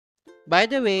By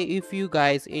the way, if you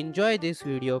guys enjoy this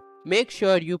video, make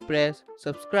sure you press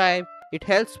subscribe. It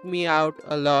helps me out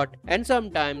a lot, and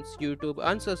sometimes YouTube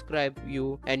unsubscribe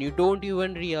you and you don't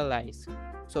even realize.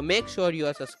 So make sure you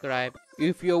are subscribed.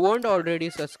 If you won't already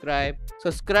subscribe,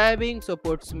 subscribing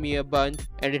supports me a bunch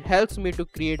and it helps me to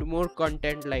create more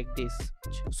content like this.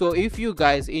 So if you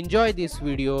guys enjoy this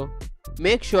video,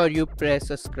 make sure you press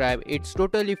subscribe. It's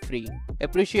totally free.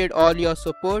 Appreciate all your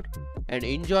support and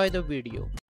enjoy the video.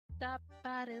 Stop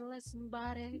body, listen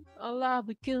body. Allah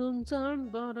be killing some,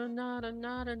 but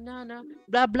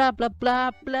blah blah blah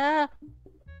blah blah.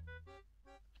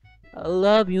 I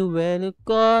love you when you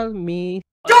call me.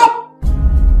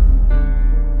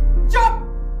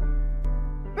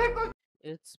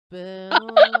 It's been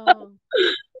long.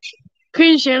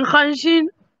 很先寒心，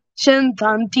先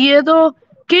谈跌倒，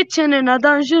给钱的那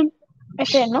单身。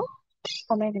Ese, ¿no?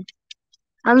 Omegle.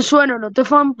 Anzuelo, no te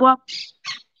fan, pues.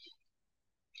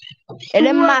 Él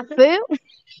es más feo.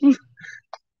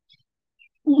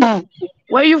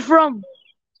 Where you from?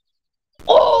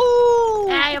 Oh!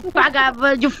 Ah,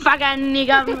 you fucking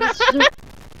nigga.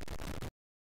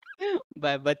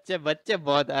 भाई बच्चे बच्चे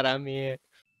बहुत आरामी है.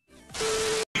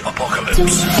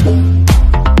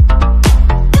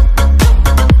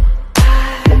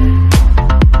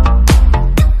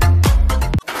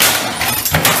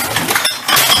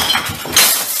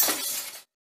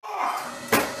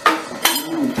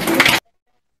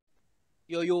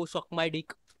 Yo, suck my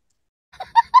dick.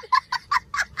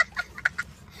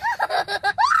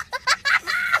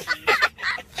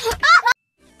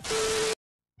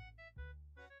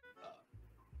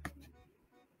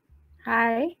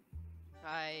 Hi.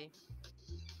 Hi,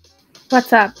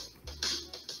 What's up?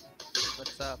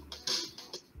 what's up?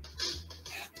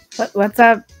 What's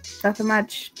up? Nothing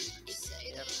much.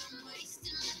 Yep.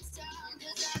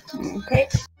 Okay.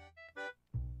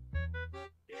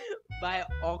 भाई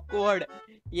awkward.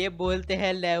 ये बोलते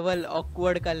हैं level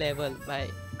awkward का लेवल भाई.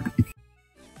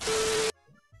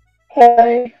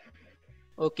 Hi,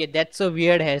 Okay, that's a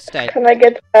weird hairstyle. can I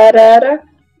get arara?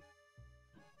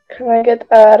 Can I get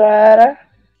arara?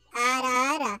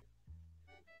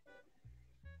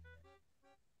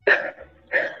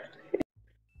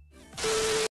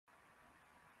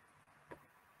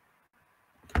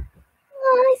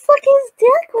 I sucked his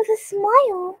dick with a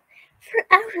smile for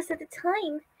hours at a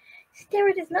time. Stare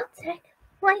at his nutsack,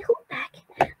 my whole back,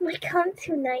 my cum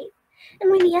tonight.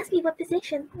 And when he asked me what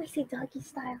position, I say doggy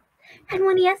style. And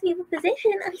when he asked me what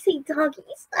position, I say doggy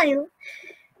style.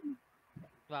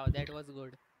 Wow, that was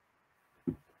good.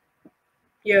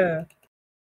 Yeah.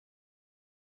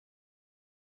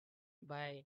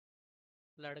 भाई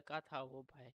लड़का था वो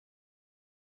भाई.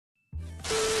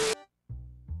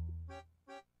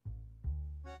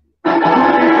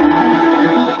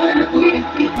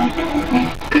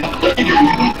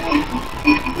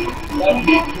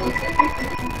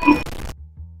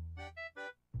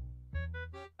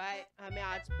 भाई हमें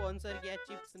आज sponsor किया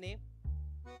chips ने.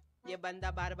 ये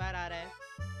बंदा बार बार आ रहा है.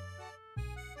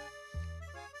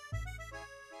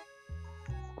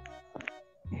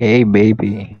 Hey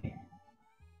baby,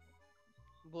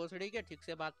 भोसड़ी के ठीक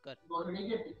से बात कर.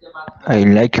 I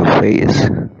like your face.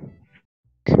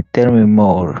 Tell me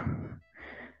more.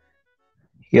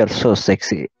 You're so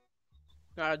sexy.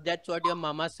 That's what your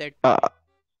mama said. Oh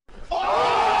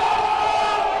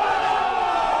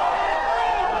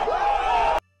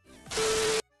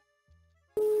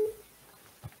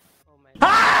my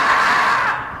God.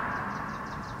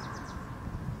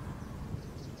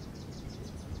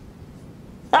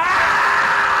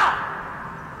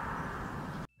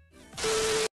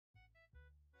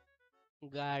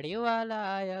 गाड़ी वाला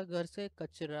आया घर से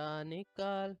कचरा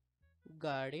निकाल.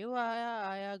 गाड़ी वाला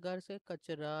आया घर से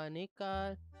कचरा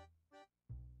निकाल.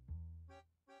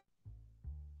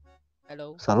 Hello.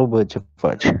 Selalu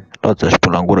bercepat. Lotus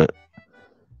pulang gura.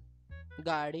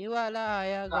 गाड़ी वाला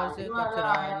आया घर से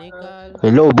कचरा निकाल.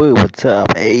 Hello bro, what's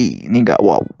up? Hey, ni gak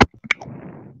wow.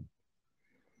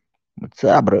 What's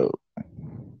up bro?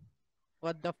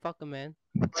 What the fuck man?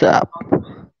 What's up?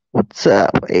 What's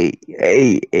up? Hey,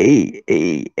 hey, hey,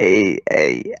 hey, hey,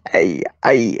 hey, hey,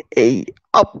 hey, hey,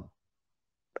 up.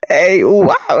 Hey,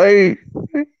 wow, hey.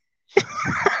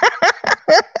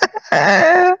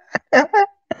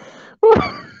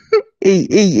 Hey,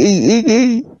 hey, hey, hey,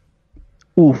 hey.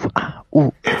 Oof,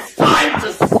 oof. It's time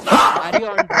to stop! Are you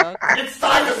on drugs? It's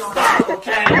time to stop,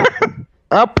 okay?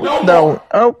 Up, No down, more.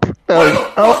 up, Who down, the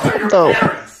fuck up, are your down.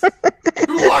 parents?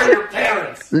 Who are your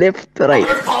parents? Left, I'm right,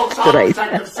 gonna call Child right.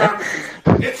 Protective Services.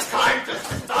 It's time to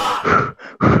stop!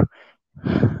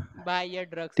 Buy your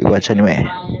drugs. Di baca nih, meh.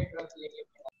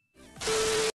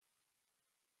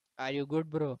 Are you good,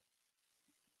 bro?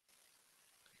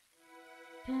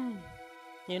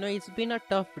 It's been a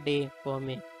tough day for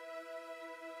me.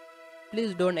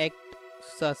 Please don't act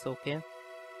sus, okay?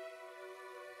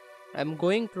 I'm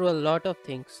going through a lot of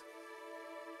things.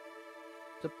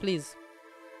 So please.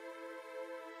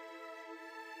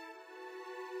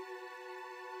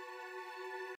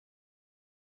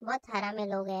 बहुत हरामी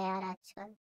लोग हैं यार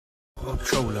आजकल.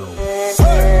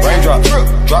 Raindrop,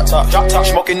 drop top,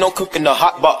 smoking, no cooking, the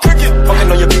hot box.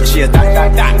 Fucking on your bitch, yeah,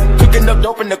 that. Cooking up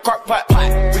dope in the crock pot.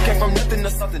 We came from nothing to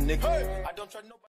something, nigga. I don't try nobody.